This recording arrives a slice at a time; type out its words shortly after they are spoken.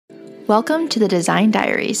Welcome to the Design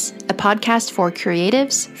Diaries, a podcast for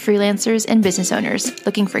creatives, freelancers, and business owners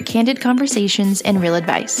looking for candid conversations and real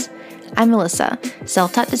advice. I'm Melissa,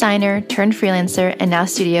 self-taught designer turned freelancer and now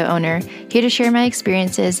studio owner, here to share my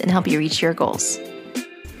experiences and help you reach your goals.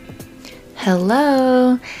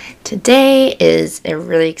 Hello! Today is a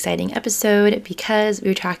really exciting episode because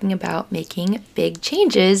we're talking about making big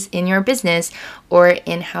changes in your business or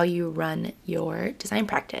in how you run your design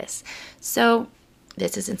practice. So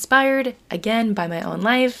this is inspired, again, by my own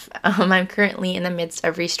life. I'm currently in the midst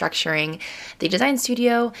of restructuring the design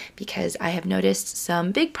studio because I have noticed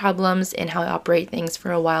some big problems in how I operate things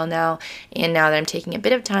for a while now. And now that I'm taking a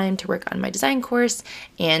bit of time to work on my design course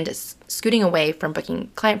and scooting away from booking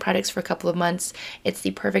client projects for a couple of months, it's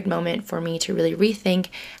the perfect moment for me to really rethink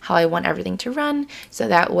how I want everything to run. So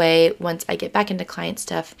that way, once I get back into client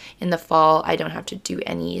stuff in the fall, I don't have to do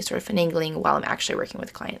any sort of finagling while I'm actually working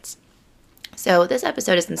with clients. So this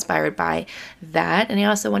episode is inspired by that, and I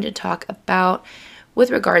also wanted to talk about,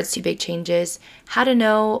 with regards to big changes, how to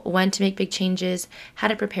know when to make big changes, how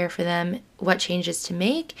to prepare for them, what changes to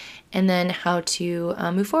make, and then how to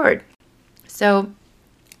move forward. So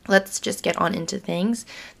let's just get on into things.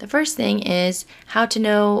 The first thing is how to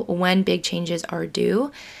know when big changes are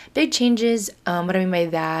due. Big changes, what I mean by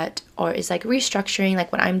that, is like restructuring,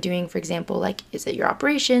 like what I'm doing, for example, like is it your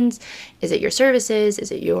operations, is it your services,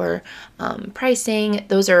 is it your pricing?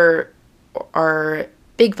 Those are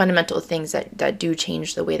big fundamental things that do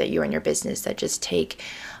change the way that you run your business, that just take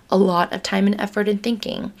a lot of time and effort and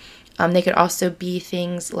thinking. They could also be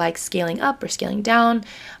things like scaling up or scaling down,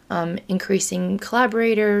 increasing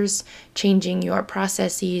collaborators, changing your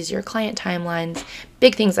processes, your client timelines,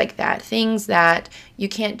 big things like that. Things that you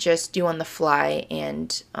can't just do on the fly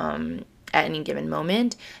and at any given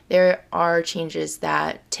moment. There are changes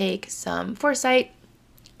that take some foresight,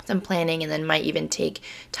 some planning, and then might even take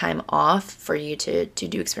time off for you to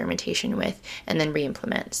do experimentation with and then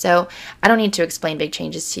re-implement. So I don't need to explain big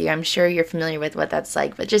changes to you. I'm sure you're familiar with what that's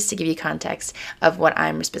like, but just to give you context of what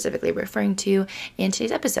I'm specifically referring to in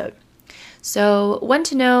today's episode. So when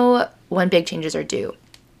to know when big changes are due.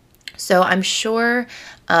 So I'm sure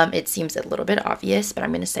it seems a little bit obvious, but I'm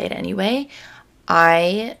going to say it anyway.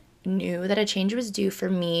 I knew that a change was due for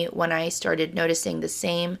me when I started noticing the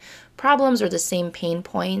same problems or the same pain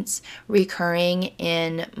points recurring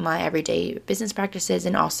in my everyday business practices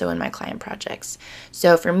and also in my client projects.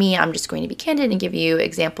 So for me, I'm just going to be candid and give you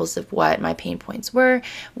examples of what my pain points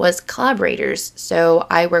was collaborators. So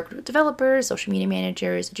I worked with developers, social media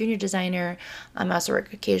managers, a junior designer. I also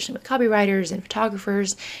work occasionally with copywriters and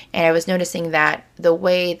photographers. And I was noticing that the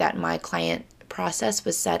way that my client process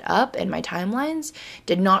was set up and my timelines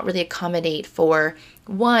did not really accommodate for,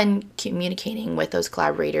 one, communicating with those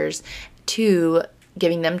collaborators, two,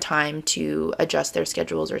 giving them time to adjust their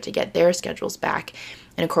schedules or to get their schedules back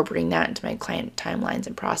and incorporating that into my client timelines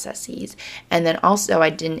and processes. And then also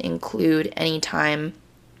I didn't include any time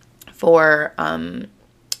for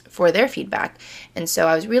their feedback. And so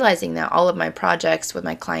I was realizing that all of my projects with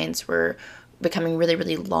my clients were becoming really,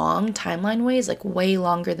 really long timeline ways, like way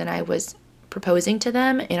longer than I was proposing to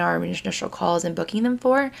them in our initial calls and booking them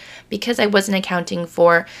for, because I wasn't accounting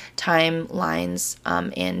for timelines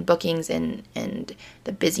and bookings and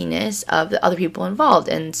the busyness of the other people involved.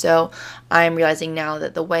 And so I'm realizing now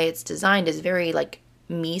that the way it's designed is very like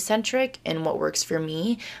me-centric and what works for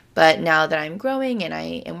me. But now that I'm growing and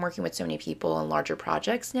I am working with so many people in larger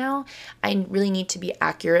projects now, I really need to be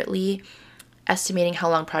accurately estimating how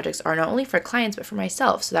long projects are, not only for clients, but for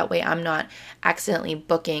myself. So that way I'm not accidentally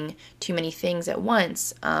booking too many things at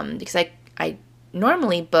once. Because I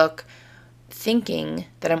normally book thinking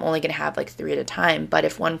that I'm only going to have like 3 at a time. But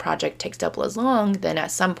if one project takes double as long, then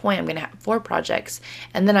at some point I'm going to have 4 projects.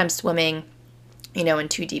 And then I'm swimming, in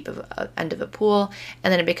too deep of an end of a pool.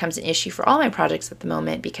 And then it becomes an issue for all my projects at the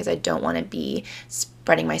moment because I don't want to be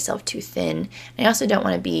spreading myself too thin. And I also don't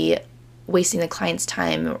want to be wasting the client's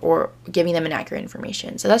time or giving them inaccurate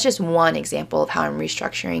information. So that's just one example of how I'm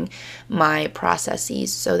restructuring my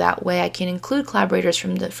processes, so that way I can include collaborators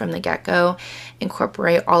from the get-go,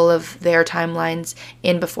 incorporate all of their timelines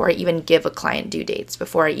in before I even give a client due dates,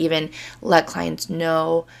 before I even let clients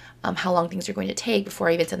know how long things are going to take, before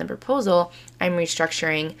I even send them a proposal. I'm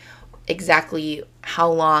restructuring exactly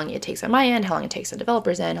how long it takes on my end, how long it takes on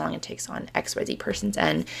developer's end, how long it takes on XYZ person's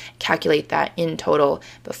end, calculate that in total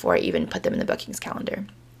before I even put them in the bookings calendar.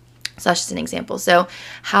 So that's just an example. So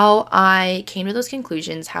how I came to those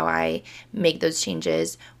conclusions, how I make those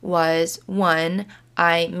changes was, one,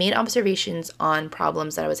 I made observations on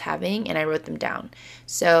problems that I was having and I wrote them down.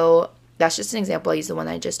 So that's just an example. I use the one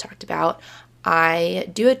I just talked about. I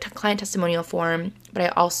do a client testimonial form, but I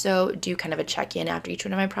also do kind of a check-in after each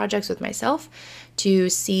one of my projects with myself to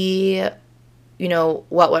see,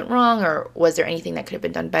 what went wrong or was there anything that could have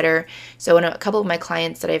been done better. So in a couple of my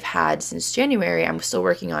clients that I've had since January, I'm still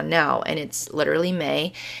working on now, and it's literally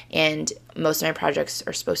May, and most of my projects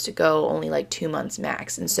are supposed to go only like 2 months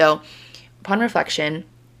max. And so upon reflection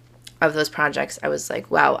of those projects, I was like,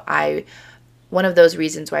 wow, one of those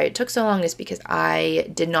reasons why it took so long is because I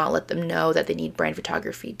did not let them know that they need brand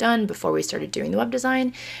photography done before we started doing the web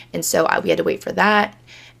design. And so we had to wait for that.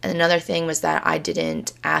 And another thing was that I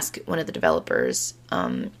didn't ask one of the developers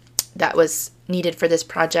that was needed for this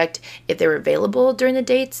project if they were available during the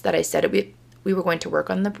dates that I said we were going to work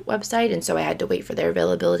on the website. And so I had to wait for their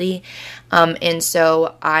availability. And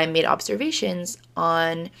so I made observations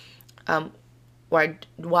on while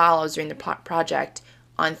I was doing the project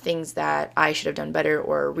on things that I should have done better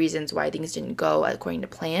or reasons why things didn't go according to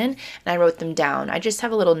plan. And I wrote them down. I just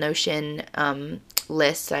have a little Notion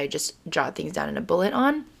list that I just jot things down in a bullet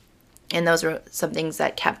on. And those were some things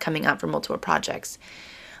that kept coming up for multiple projects.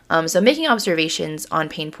 So making observations on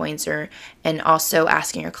pain points and also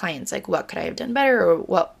asking your clients, like, what could I have done better, or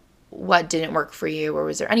what didn't work for you, or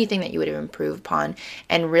was there anything that you would have improved upon,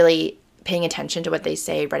 and really paying attention to what they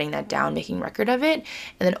say, writing that down, making record of it.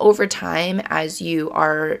 And then over time, as you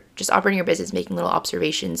are just operating your business, making little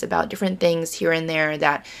observations about different things here and there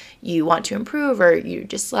that you want to improve or you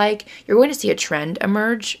dislike, you're going to see a trend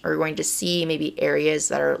emerge, or you're going to see maybe areas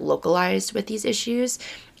that are localized with these issues.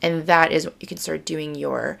 And that is what you can start doing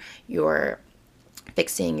your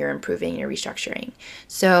fixing, your improving, your restructuring.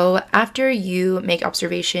 So after you make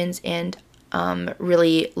observations and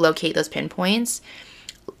really locate those pinpoints,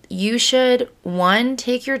 you should, one,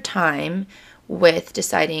 take your time with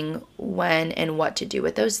deciding when and what to do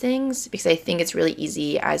with those things, because I think it's really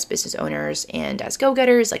easy as business owners and as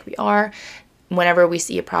go-getters like we are, whenever we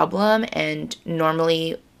see a problem and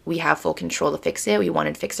normally we have full control to fix it, we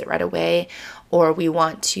want to fix it right away, or we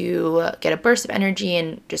want to get a burst of energy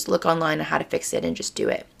and just look online on how to fix it and just do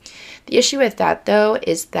it. The issue with that, though,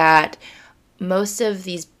 is that most of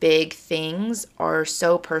these big things are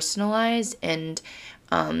so personalized and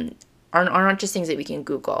are not just things that we can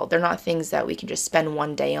Google. They're not things that we can just spend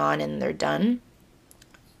one day on and they're done.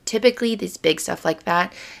 Typically, this big stuff like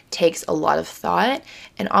that takes a lot of thought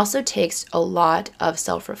and also takes a lot of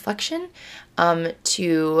self-reflection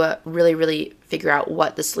to really, really figure out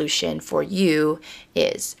what the solution for you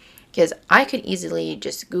is. Because I could easily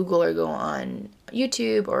just Google or go on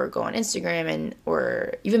YouTube or go on Instagram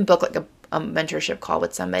or even book like a mentorship call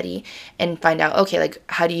with somebody and find out, okay, like,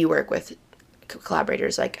 how do you work with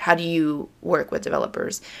collaborators? Like, how do you work with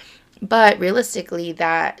developers? But realistically,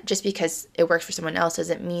 that just because it works for someone else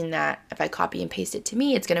doesn't mean that if I copy and paste it to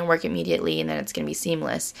me, it's going to work immediately and then it's going to be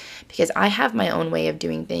seamless, because I have my own way of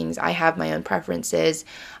doing things. I have my own preferences.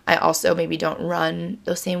 I also maybe don't run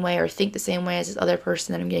the same way or think the same way as this other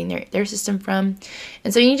person that I'm getting their system from.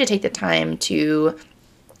 And so you need to take the time to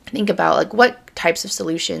think about like what types of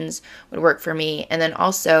solutions would work for me, and then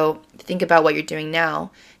also think about what you're doing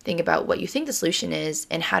now. Think about what you think the solution is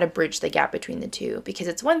and how to bridge the gap between the two. Because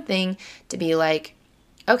it's one thing to be like,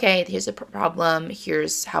 okay, here's a problem,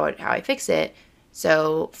 here's how I fix it.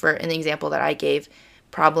 So in the example that I gave,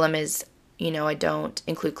 problem is, I don't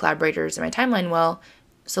include collaborators in my timeline. Well,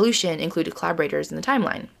 solution included collaborators in the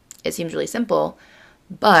timeline. It seems really simple,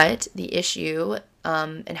 but the issue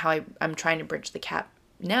and how I'm trying to bridge the gap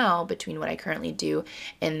now between what I currently do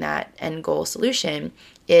and that end goal solution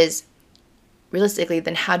is, realistically,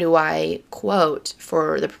 then how do I quote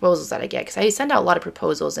for the proposals that I get? Because I send out a lot of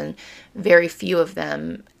proposals and very few of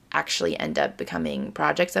them actually end up becoming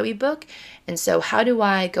projects that we book. And so how do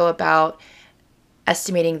I go about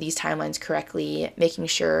estimating these timelines correctly, making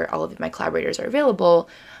sure all of my collaborators are available,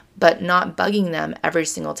 but not bugging them every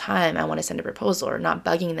single time I want to send a proposal, or not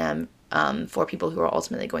bugging them for people who are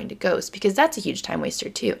ultimately going to ghost, because that's a huge time waster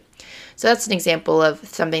too. So that's an example of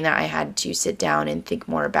something that I had to sit down and think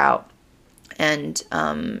more about and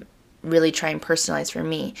really try and personalize for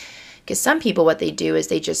me. Because some people, what they do is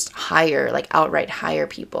they just outright hire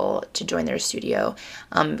people to join their studio,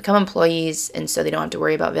 become employees, and so they don't have to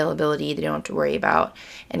worry about availability, they don't have to worry about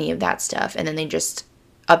any of that stuff, and then they just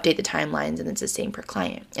update the timelines and it's the same per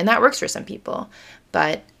client. And that works for some people.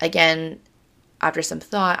 But again, after some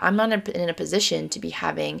thought, I'm not in a position to be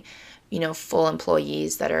having full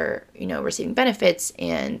employees that are, receiving benefits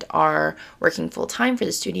and are working full time for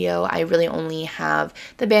the studio. I really only have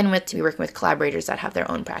the bandwidth to be working with collaborators that have their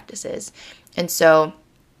own practices. And so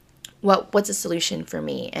what's a solution for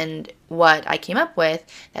me? And what I came up with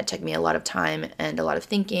that took me a lot of time and a lot of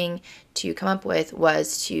thinking to come up with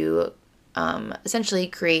was to essentially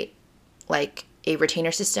create like a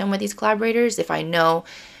retainer system with these collaborators. If I know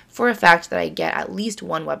for a fact that I get at least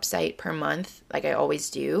one website per month, like I always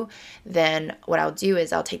do, then what I'll do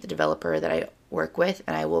is I'll take the developer that I work with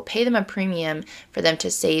and I will pay them a premium for them to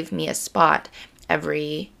save me a spot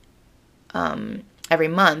every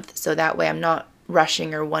month. So that way I'm not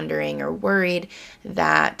rushing or wondering or worried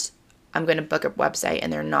that I'm going to book a website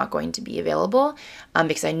and they're not going to be available,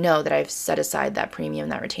 because I know that I've set aside that premium,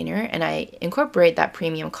 that retainer, and I incorporate that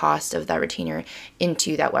premium cost of that retainer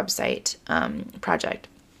into that website project.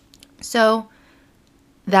 So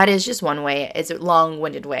that is just one way. It's a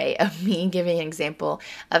long-winded way of me giving an example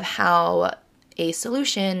of how a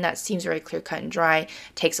solution that seems very clear-cut and dry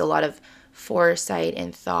takes a lot of foresight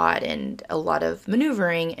and thought and a lot of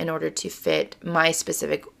maneuvering in order to fit my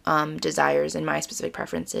specific desires and my specific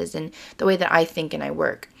preferences and the way that I think and I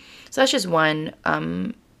work. So that's just one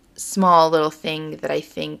small little thing that I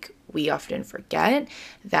think we often forget,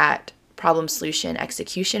 that problem, solution,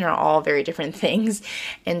 execution are all very different things.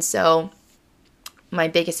 And so my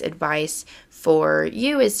biggest advice for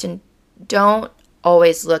you is to don't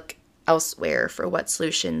always look elsewhere for what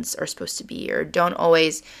solutions are supposed to be, or don't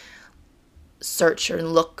always search or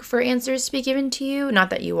look for answers to be given to you.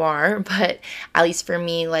 Not that you are, but at least for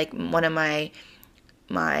me, like one of my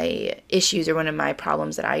issues or one of my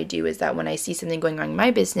problems that I do is that when I see something going wrong in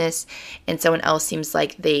my business and someone else seems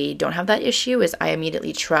like they don't have that issue, is I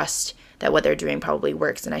immediately trust that what they're doing probably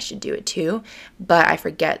works and I should do it too. But I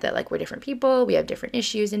forget that like we're different people, we have different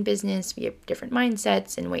issues in business, we have different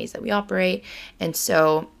mindsets and ways that we operate. And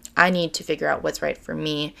so I need to figure out what's right for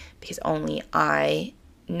me, because only I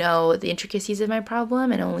know the intricacies of my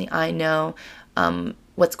problem and only I know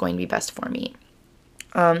what's going to be best for me.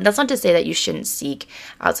 That's not to say that you shouldn't seek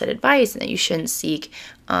outside advice and that you shouldn't seek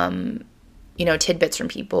tidbits from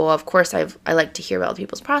people. Of course, I like to hear about other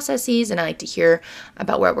people's processes and I like to hear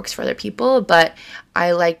about what works for other people, but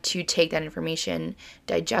I like to take that information,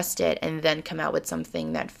 digest it, and then come out with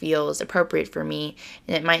something that feels appropriate for me.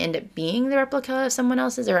 And it might end up being the replica of someone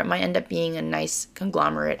else's, or it might end up being a nice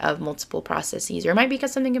conglomerate of multiple processes, or it might be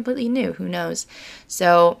something completely new. Who knows?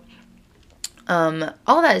 So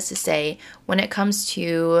all that is to say, when it comes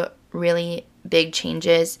to really big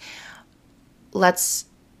changes, let's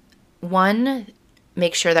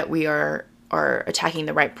make sure that we are attacking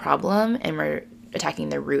the right problem and we're attacking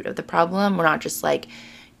the root of the problem. We're not just like,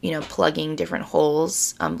 plugging different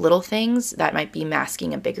holes, little things that might be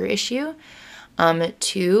masking a bigger issue.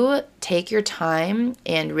 2, take your time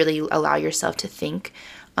and really allow yourself to think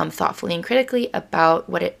thoughtfully and critically about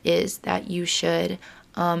what it is that you should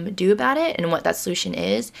do about it and what that solution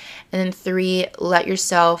is. And then 3, let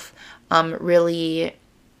yourself really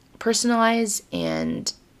personalize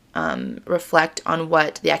and reflect on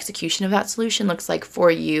what the execution of that solution looks like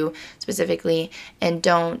for you specifically, and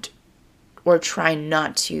try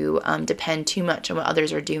not to depend too much on what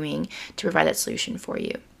others are doing to provide that solution for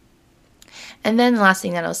you. And then the last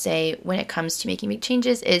thing that I'll say when it comes to making big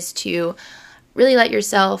changes is to really let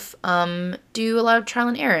yourself do a lot of trial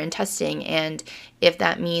and error and testing. And if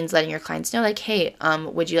that means letting your clients know, like, hey,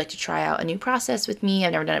 would you like to try out a new process with me?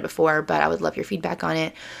 I've never done it before, but I would love your feedback on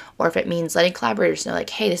it. Or if it means letting collaborators know,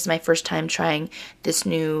 like, hey, this is my first time trying this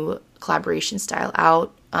new collaboration style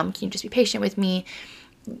out. Can you just be patient with me?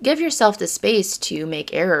 Give yourself the space to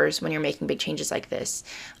make errors when you're making big changes like this.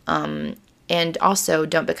 And also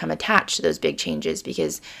don't become attached to those big changes,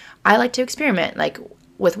 because I like to experiment. Like,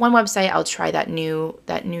 with one website, I'll try that new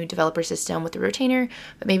developer system with the retainer,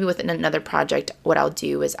 but maybe with another project, what I'll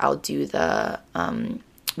do is I'll do the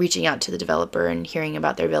reaching out to the developer and hearing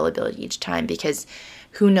about their availability each time, because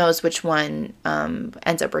who knows which one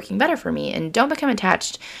ends up working better for me. And don't become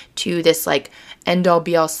attached to this like end-all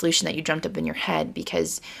be-all solution that you dreamt up in your head,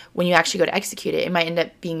 because when you actually go to execute it, it might end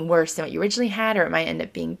up being worse than what you originally had, or it might end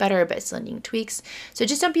up being better but still needing tweaks. So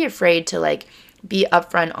just don't be afraid to like be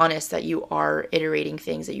upfront, honest that you are iterating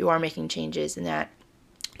things, that you are making changes, and that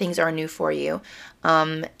things are new for you.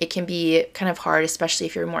 It can be kind of hard, especially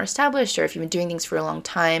if you're more established or if you've been doing things for a long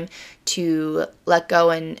time, to let go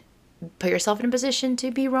and put yourself in a position to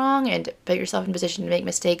be wrong and put yourself in a position to make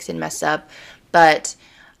mistakes and mess up. But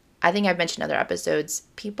I think I've mentioned in other episodes,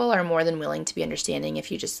 people are more than willing to be understanding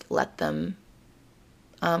if you just let them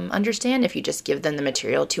understand, if you just give them the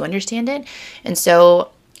material to understand it. And so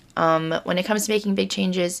when it comes to making big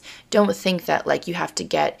changes, don't think that like you have to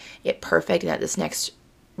get it perfect and that this next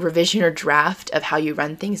revision or draft of how you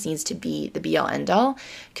run things needs to be the be all end all,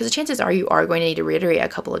 because the chances are you are going to need to reiterate a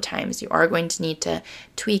couple of times. You are going to need to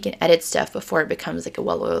tweak and edit stuff before it becomes like a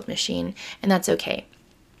well-oiled machine, and that's okay.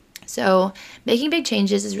 So making big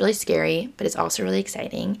changes is really scary, but it's also really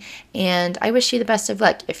exciting. And I wish you the best of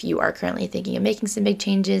luck if you are currently thinking of making some big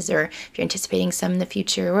changes, or if you're anticipating some in the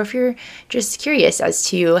future, or if you're just curious as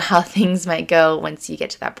to how things might go once you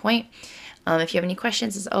get to that point. If you have any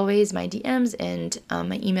questions, as always, my DMs and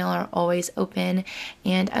my email are always open.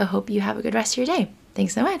 And I hope you have a good rest of your day.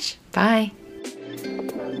 Thanks so much. Bye.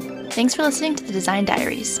 Thanks for listening to the Design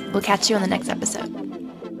Diaries. We'll catch you on the next episode.